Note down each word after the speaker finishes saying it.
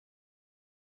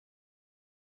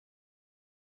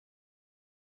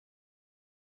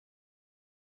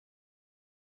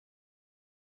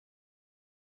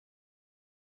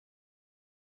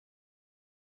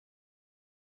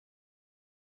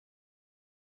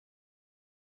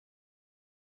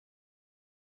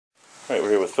All right,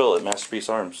 we're here with Phil at Masterpiece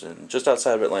Arms, and just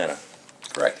outside of Atlanta.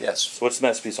 Correct, yes. So what's the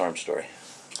Masterpiece Arms story?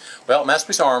 Well,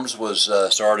 Masterpiece Arms was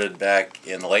started back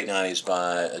in the late 90s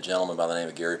by a gentleman by the name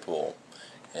of Gary Poole.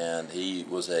 And he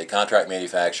was a contract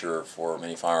manufacturer for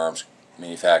many firearms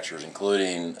manufacturers,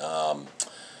 including SWD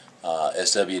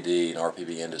and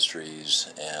RPB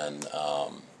Industries and a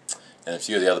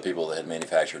few of the other people that had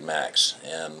manufactured Macs.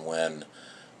 And when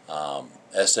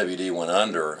SWD went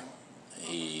under,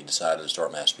 he decided to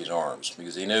start Masterpiece Arms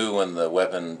because he knew when the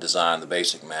weapon design, the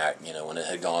basic Mac, when it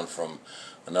had gone from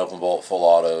an open bolt full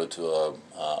auto to a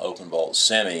open bolt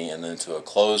semi and then to a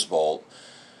closed bolt,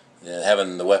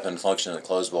 having the weapon function in a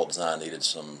closed bolt design needed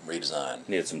some redesign.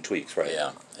 Needed some tweaks, right?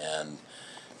 Yeah,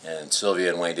 and Sylvia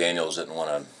and Wayne Daniels didn't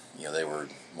want to. They were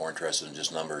more interested in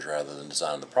just numbers rather than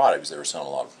designing the product because they were selling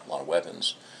a lot of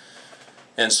weapons.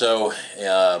 And so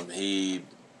he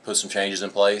put some changes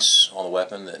in place on the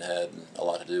weapon that had a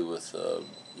lot to do with the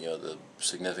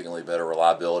significantly better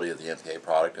reliability of the MPA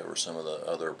product over some of the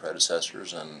other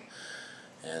predecessors, and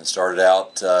started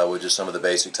out with just some of the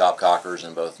basic top cockers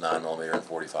in both 9mm and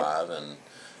 45, and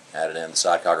added in the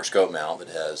side cocker scope mount that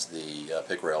has the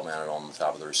pick rail mounted on the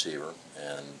top of the receiver,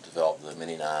 and developed the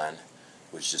Mini 9,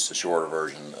 which is just a shorter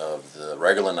version of the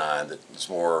regular 9 that's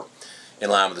more in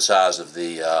line with the size of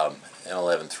the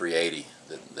M11 380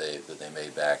 that they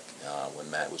made back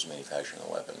when Matt was manufacturing the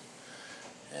weapon.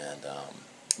 And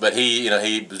but he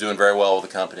was doing very well with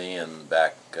the company, and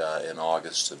back in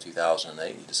August of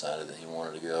 2008 he decided that he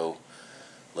wanted to go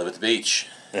live at the beach.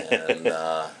 And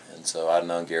so I'd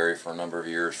known Gary for a number of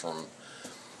years from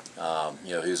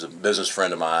he was a business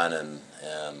friend of mine, and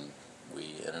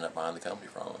we ended up buying the company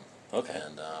from him. Okay.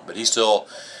 And but he still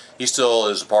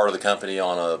is a part of the company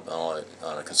on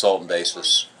a consultant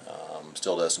basis.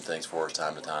 Still does some things for us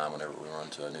time to time whenever we run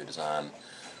into a new design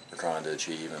we're trying to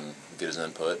achieve and get his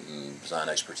input and design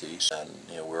expertise. And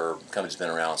the company's been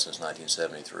around since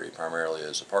 1973, primarily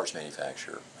as a parts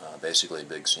manufacturer, basically a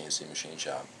big CNC machine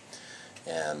shop.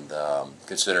 And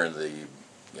considering the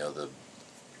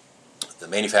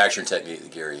manufacturing technique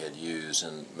that Gary had used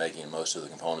in making most of the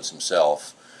components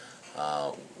himself,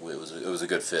 it was a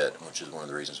good fit, which is one of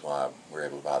the reasons why we were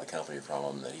able to buy the company from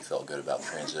him. That he felt good about the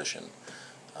transition.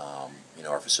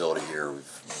 Our facility here, we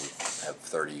have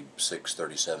 36,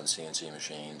 37 CNC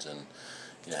machines, and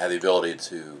have the ability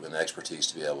and the expertise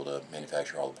to be able to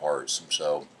manufacture all the parts.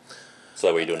 So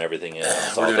that way you're doing everything in.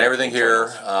 We're doing everything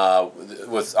here,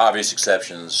 with obvious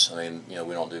exceptions. I mean,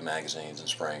 we don't do magazines and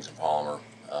springs and polymer,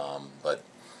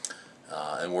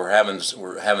 and we're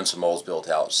having some molds built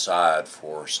outside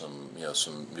for some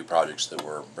new projects that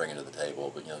we're bringing to the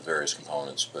table. But various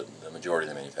components, but the majority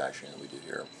of the manufacturing that we do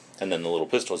here. And then the little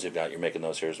pistols you've got, you're making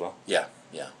those here as well? Yeah.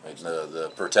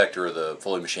 The protector, the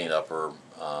fully machined upper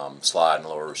slide and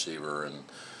lower receiver, and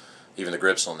even the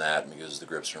grips on that, because the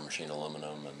grips are machined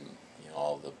aluminum, and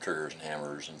all the triggers and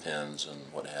hammers and pins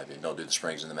and what have you. Don't do the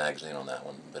springs in the magazine on that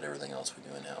one, but everything else we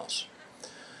do in house.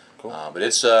 Cool. But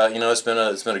it's it's been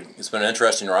an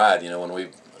interesting ride. When we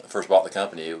first bought the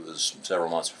company, it was several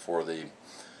months before the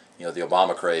the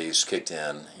Obama craze kicked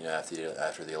in.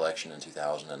 After the election in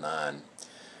 2009.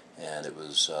 And it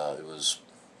was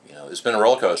it's been a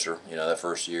roller coaster. That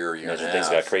first year and a half. Things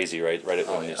got crazy right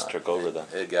when you took over.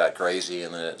 It got crazy,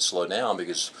 and then it slowed down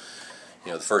because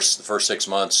the first 6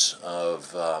 months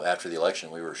of after the election,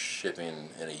 we were shipping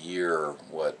in a year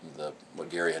what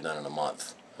Gary had done in a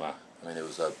month. Wow. I mean, it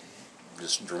was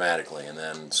just dramatically. And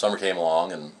then summer came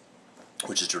along, and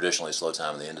which is traditionally a slow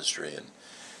time in the industry,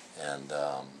 and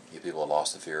people had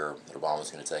lost the fear that Obama was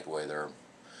going to take away their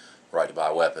right to buy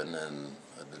a weapon, and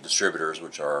the distributors,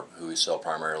 which are who we sell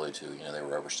primarily to, they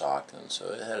were overstocked, and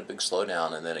so it had a big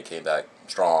slowdown, and then it came back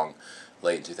strong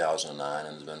late in 2009,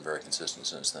 and has been very consistent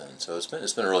since then. So it's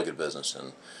been a really good business,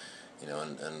 and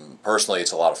and personally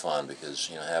it's a lot of fun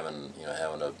because having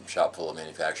a shop full of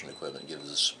manufacturing equipment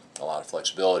gives us a lot of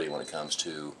flexibility when it comes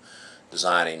to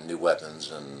designing new weapons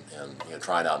and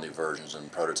trying out new versions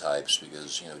and prototypes,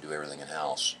 because we do everything in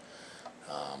house.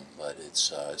 But it's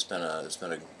been a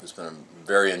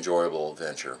very enjoyable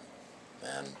venture,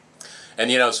 and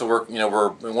so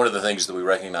we're one of the things that we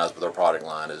recognize with our product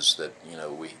line is that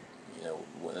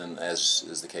and as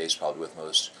is the case probably with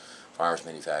most firearms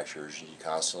manufacturers, you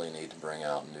constantly need to bring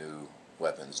out new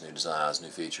weapons, new designs, new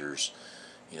features,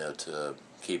 to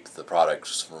keep the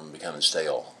products from becoming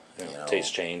stale.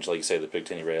 Taste change, like you say, the Big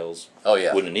Tinny rails. Oh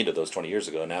yeah, wouldn't have needed those 20 years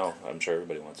ago. Now I'm sure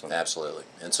everybody wants them. Absolutely,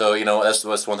 and so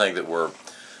that's one thing that we're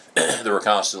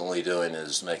constantly doing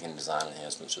is making design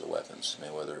enhancements to the weapons. I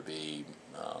mean, whether it be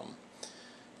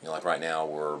like right now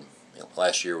we're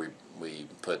last year we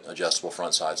put adjustable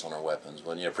front sights on our weapons.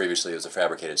 When previously it was a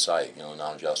fabricated sight,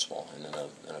 non-adjustable, and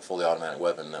in a fully automatic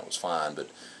weapon that was fine, but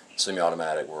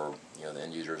semi-automatic where the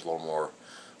end user is a little more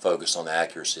focused on the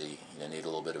accuracy, need a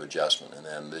little bit of adjustment. And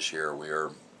then this year we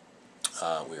are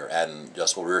adding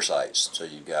adjustable rear sights, so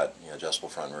you've got adjustable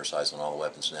front and rear sights on all the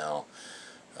weapons now.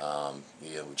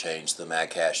 We changed the mag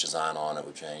cache design on it.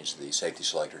 We changed the safety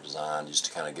selector design just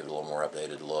to kind of give it a little more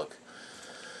updated look.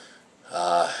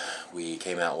 We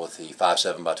came out with the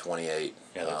 5.7x28.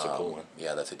 Yeah, that's a cool one.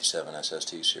 Yeah, the 57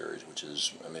 SST series, which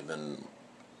is been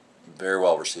very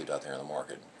well received out there in the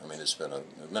market. It's been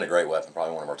a great weapon,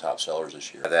 probably one of our top sellers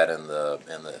this year. That in the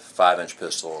 5-inch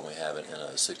pistol, and we have it in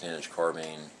a 16-inch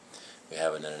carbine. We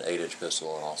have it in an 8-inch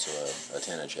pistol and also a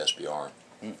 10-inch SBR,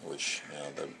 which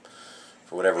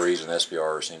for whatever reason,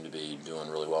 SBR seem to be doing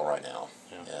really well right now,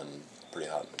 and pretty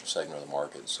hot segment of the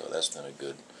market. So that's been a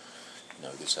good,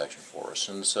 good section for us.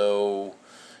 And so,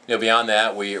 beyond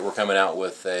that, we're coming out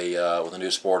with a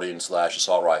new sporting /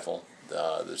 assault rifle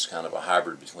that's kind of a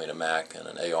hybrid between a MAC and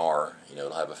an AR.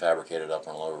 It'll have a fabricated upper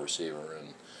and lower receiver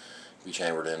and be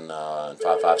chambered in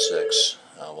 5.56.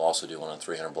 We'll also do one in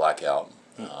 300 blackout,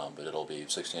 but it'll be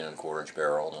 16.25-inch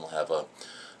barrel, and it'll have a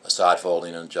side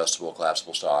folding and adjustable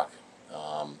collapsible stock.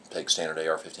 Take standard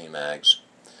AR-15 mags,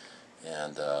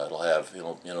 and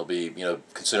it'll be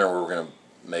considering we're going to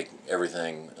make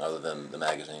everything other than the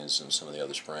magazines and some of the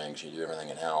other springs. You do everything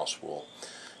in house. We'll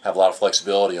have a lot of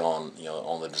flexibility on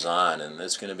on the design, and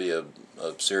it's going to be a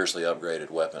seriously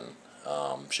upgraded weapon.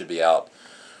 Should be out.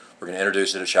 We're going to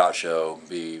introduce it at SHOT Show.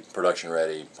 Be production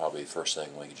ready probably first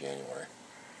second week of January.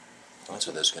 And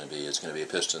so it's going to be a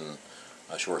piston,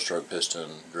 a short stroke piston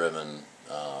driven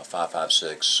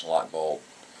 5.56 lock bolt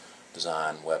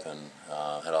design weapon.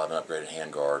 It'll have an upgraded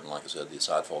handguard, and like I said, the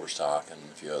side folder stock and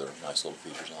a few other nice little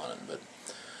features on it. But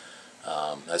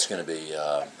that's going to be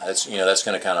that's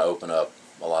going to kind of open up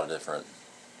a lot of different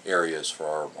areas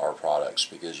for our products,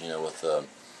 because with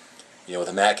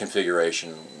the MAC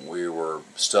configuration, we were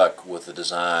stuck with the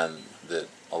design that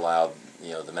allowed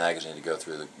the magazine to go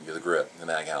through the grip, the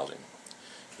mag housing.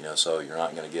 So you're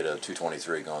not going to get a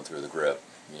 223 going through the grip,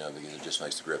 because it just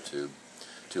makes the grip too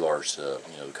large to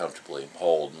comfortably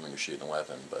hold when you're shooting a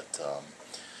weapon. But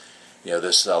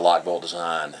this lock bolt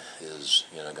design is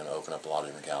going to open up a lot of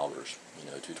different calibers.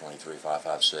 223,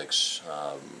 5.56,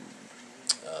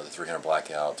 the 300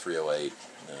 blackout, 308,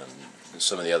 and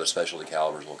some of the other specialty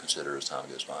calibers we'll consider as time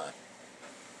goes by.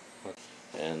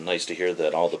 And nice to hear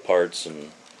that all the parts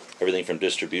and everything from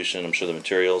distribution, I'm sure the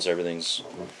materials, everything's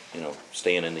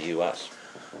staying in the U.S.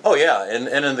 Oh yeah, and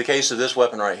in the case of this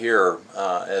weapon right here,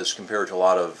 as compared to a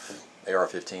lot of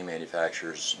AR-15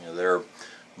 manufacturers, they're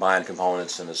buying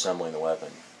components and assembling the weapon,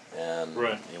 and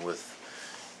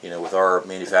with our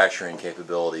manufacturing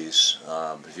capabilities,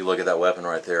 if you look at that weapon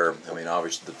right there,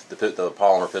 obviously the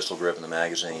polymer pistol grip and the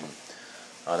magazine,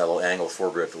 that little angle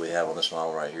foregrip that we have on this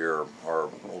model right here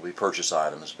will be purchase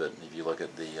items. But if you look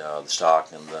at the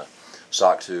stock and the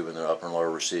stock tube and the upper and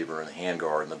lower receiver and the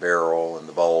handguard and the barrel and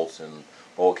the bolt and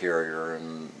bolt carrier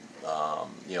and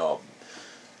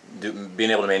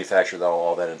being able to manufacture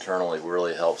all that internally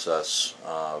really helps us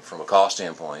from a cost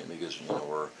standpoint, because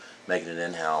we're making it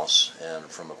in-house, and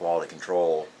from a quality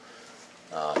control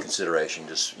consideration,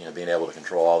 just being able to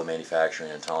control all the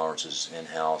manufacturing and tolerances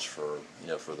in-house for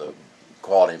the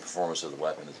quality and performance of the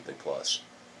weapon is a big plus.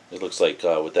 It looks like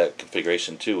with that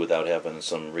configuration too, without having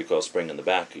some recoil spring in the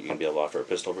back, you can be able to offer a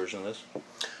pistol version of this?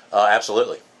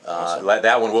 Absolutely. Awesome.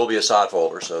 That one will be a side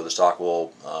folder, so the stock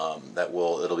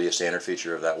it'll be a standard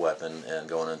feature of that weapon, and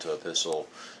going into a pistol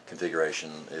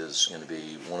configuration is going to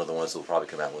be one of the ones that will probably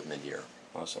come out with mid-year.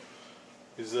 Awesome.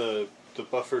 Is the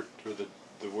buffer, or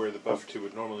where the buffer tube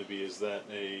would normally be, is that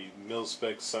a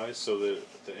mil-spec size so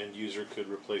that the end user could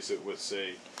replace it with,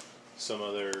 say, some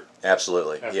other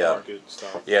Absolutely, aftermarket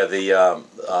stock? Yeah,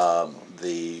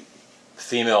 the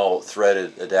female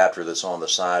threaded adapter that's on the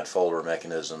side folder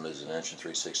mechanism is an 1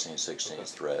 3/16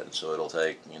 thread, so it'll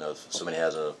take, if somebody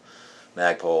has a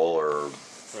Magpul or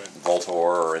Voltor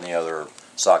or any other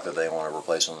stock that they want to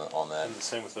replace on that. And the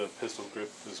same with the pistol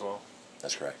grip as well?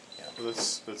 That's correct, yeah. Well,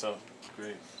 that's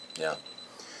great. Yeah.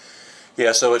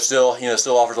 Yeah, so it still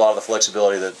offers a lot of the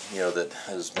flexibility that that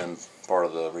has been part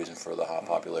of the reason for the high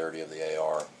popularity of the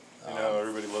AR.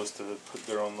 Everybody loves to put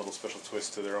their own little special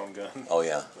twist to their own gun. Oh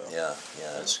yeah, So.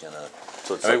 yeah. It's gonna.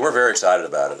 So we're very excited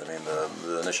about it.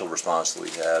 The initial response that we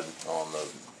had on the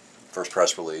first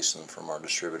press release and from our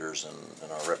distributors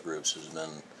and our rep groups has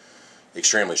been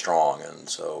extremely strong, and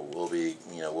so we'll be,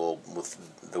 with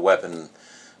the weapon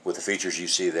with the features you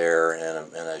see there,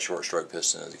 and a short stroke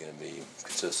piston is going to be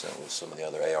consistent with some of the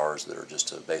other ARs that are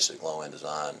just a basic low-end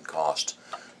design cost.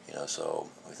 So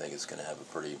we think it's going to have a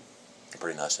pretty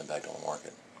nice impact on the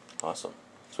market. Awesome.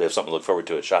 So we have something to look forward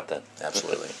to at SHOT then.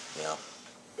 Absolutely. Yeah.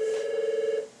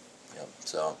 Yep.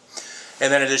 So,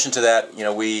 and then in addition to that,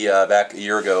 we back a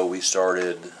year ago we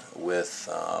started with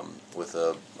a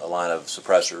line of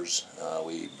suppressors.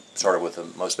 We started with the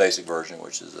most basic version,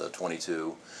 which is a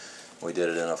 22. We did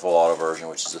it in a full auto version,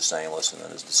 which is the stainless, and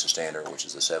then it's the standard, which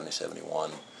is the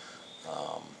 7071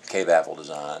 K-baffle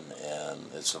design, and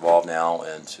it's evolved now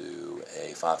into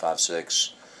a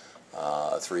 5.56,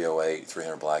 308,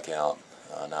 300 blackout,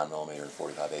 9mm, and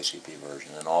 45 ACP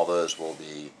version, and all those will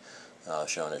be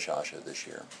shown at SHOT Show this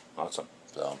year. Awesome.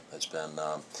 So it's been,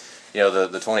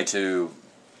 the 22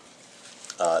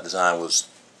 design was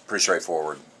pretty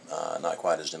straightforward, not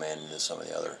quite as demanding as some of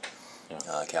the other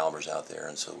calibers out there,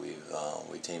 and so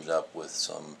we teamed up with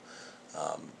some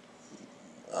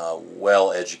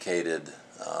well-educated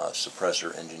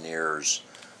suppressor engineers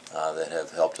that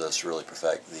have helped us really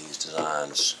perfect these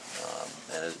designs,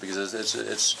 because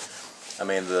it's I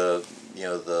mean the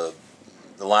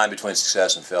line between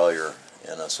success and failure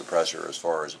in a suppressor, as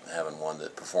far as having one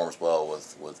that performs well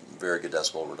with very good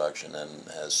decibel reduction and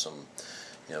has some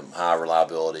high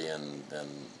reliability and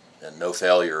no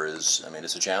failure, is, I mean,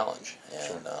 it's a challenge.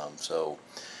 And so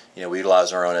we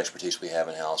utilize our own expertise we have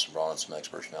in-house and brought in some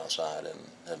experts from outside and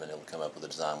have been able to come up with a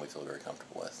design we feel very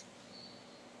comfortable with.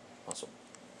 Awesome.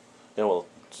 Well,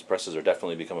 suppressors are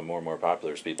definitely becoming more and more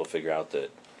popular as people figure out that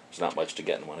there's not much to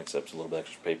get in one except a little bit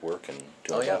extra paperwork and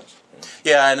 $200.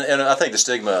 Yeah, and I think the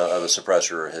stigma of a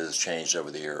suppressor has changed over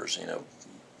the years. A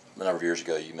number of years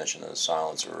ago you mentioned a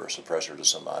silencer or a suppressor to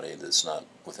somebody that's not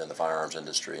within the firearms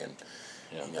industry, and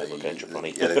they look at you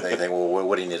funny. they think, well,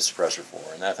 what do you need a suppressor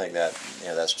for? And I think that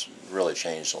that's really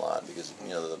changed a lot, because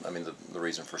the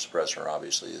reason for suppressor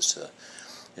obviously is to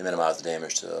minimize the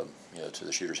damage to to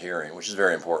the shooter's hearing, which is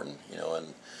very important.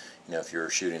 And if you're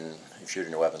shooting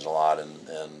your weapons a lot, and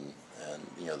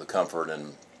the comfort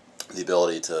and the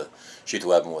ability to shoot the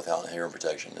weapon without hearing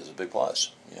protection is a big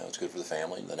plus. It's good for the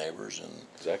family and the neighbors and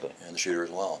the shooter as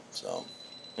well. So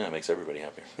yeah, it makes everybody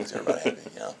happier. Makes everybody happy.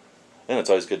 Yeah. And it's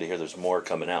always good to hear there's more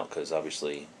coming out, because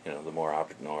obviously the more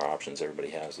options everybody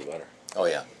has, the better. Oh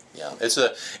yeah, yeah. It's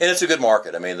a good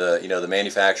market. I mean, the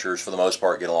manufacturers for the most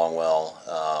part get along well.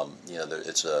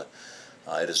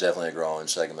 It is definitely a growing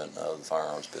segment of the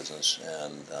firearms business,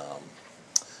 and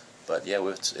but yeah,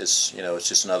 it's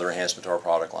just another enhancement to our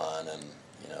product line, and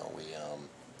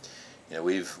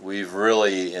we've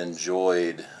really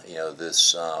enjoyed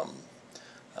this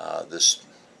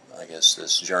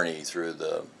this journey through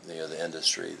the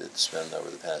industry that's been over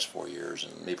the past 4 years,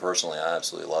 and me personally, I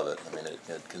absolutely love it. I mean,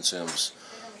 it consumes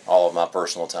all of my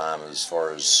personal time as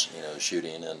far as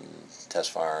shooting and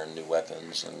test firing new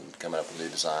weapons and coming up with new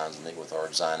designs, and meeting with our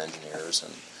design engineers,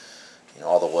 and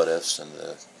all the what ifs and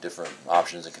the different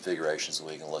options and configurations that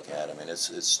we can look at. I mean,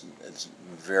 it's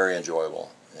very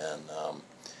enjoyable, and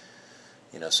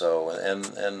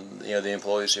the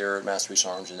employees here at Masterpiece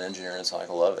Arms and Engineering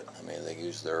Cycle love it. I mean, they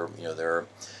use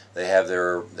they have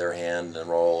their hand and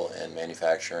role in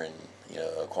manufacturing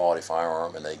a quality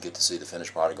firearm, and they get to see the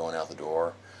finished product going out the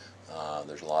door.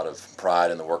 There's a lot of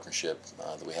pride in the workmanship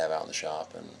that we have out in the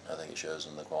shop, and I think it shows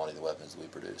in the quality of the weapons that we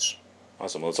produce.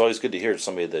 Awesome. Well, it's always good to hear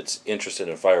somebody that's interested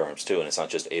in firearms too, and it's not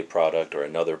just a product or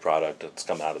another product that's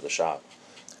come out of the shop.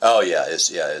 Oh yeah,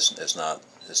 it's not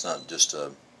just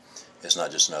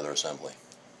another assembly.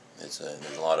 There's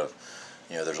a lot of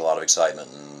excitement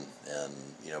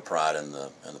and pride in the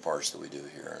parts that we do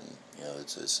here, and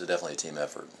it's definitely a team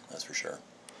effort, that's for sure.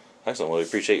 Excellent. Well, we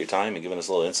appreciate your time and giving us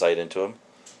a little insight into them.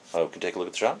 We can take a look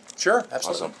at the shop. Sure,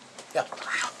 absolutely. Awesome. Yeah.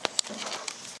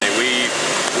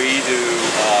 We do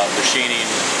machining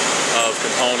of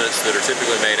components that are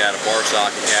typically made out of bar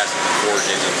stock and castings and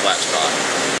forgings and flat stock.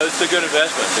 It's a good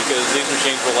investment, because these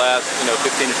machines will last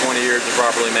 15 to 20 years if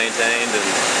properly maintained,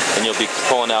 and you'll be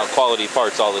pulling out quality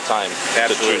parts all the time.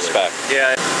 Absolutely. To true spec.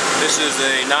 Yeah. This is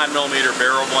a 9mm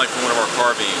barrel blank from one of our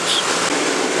carbines.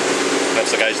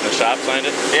 That's the guys in the shop signed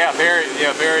it? Yeah, Barry.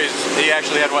 Yeah, Barry's. He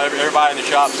actually had everybody in the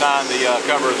shop sign the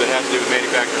cover that has to do with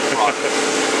manufacturing the product.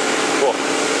 Cool.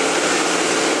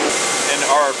 And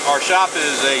our shop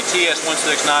is a TS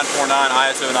 16949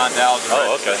 ISO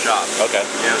 9000 shop. Okay.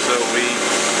 Yeah, so we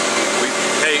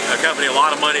pay a company a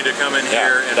lot of money to come in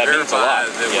here and verify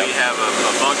that we have a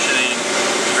functioning,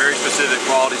 very specific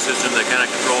quality system that kind of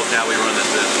controls how we run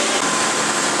this business.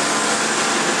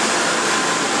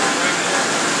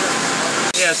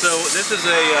 Yeah, Yeah, so this is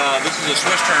a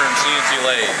Swiss turn CNC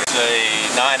lathe. It's a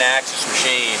 9-axis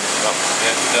machine.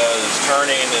 It does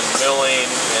turning and milling,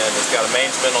 and it's got a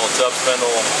main spindle and sub spindle.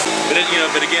 But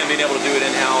again, being able to do it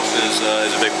in house is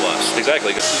a big plus.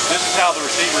 Exactly. This is how the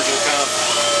receivers will come.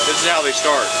 This is how they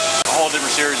start. A whole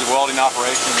different series of welding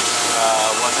operations.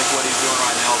 I think what he's doing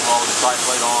right now is welding the sight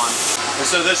plate on. And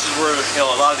so this is where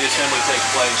a lot of the assembly takes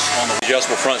place on the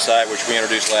adjustable front sight, which we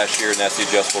introduced last year, and that's the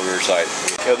adjustable rear sight.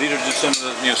 These are just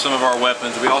some of our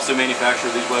weapons. We also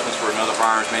manufacture these weapons for another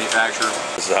firearms manufacturer.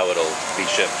 This is how it'll be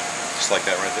shipped. Just like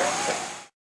that right there.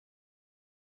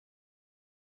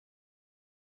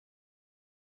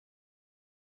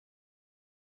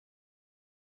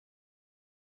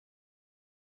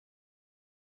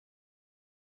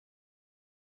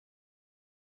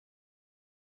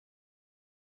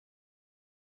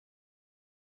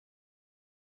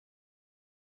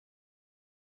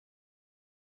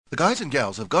 The guys and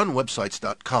gals of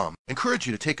GunWebsites.com encourage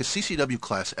you to take a CCW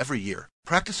class every year,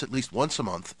 practice at least once a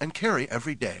month, and carry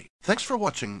every day. Thanks for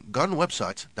watching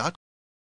GunWebsites.com.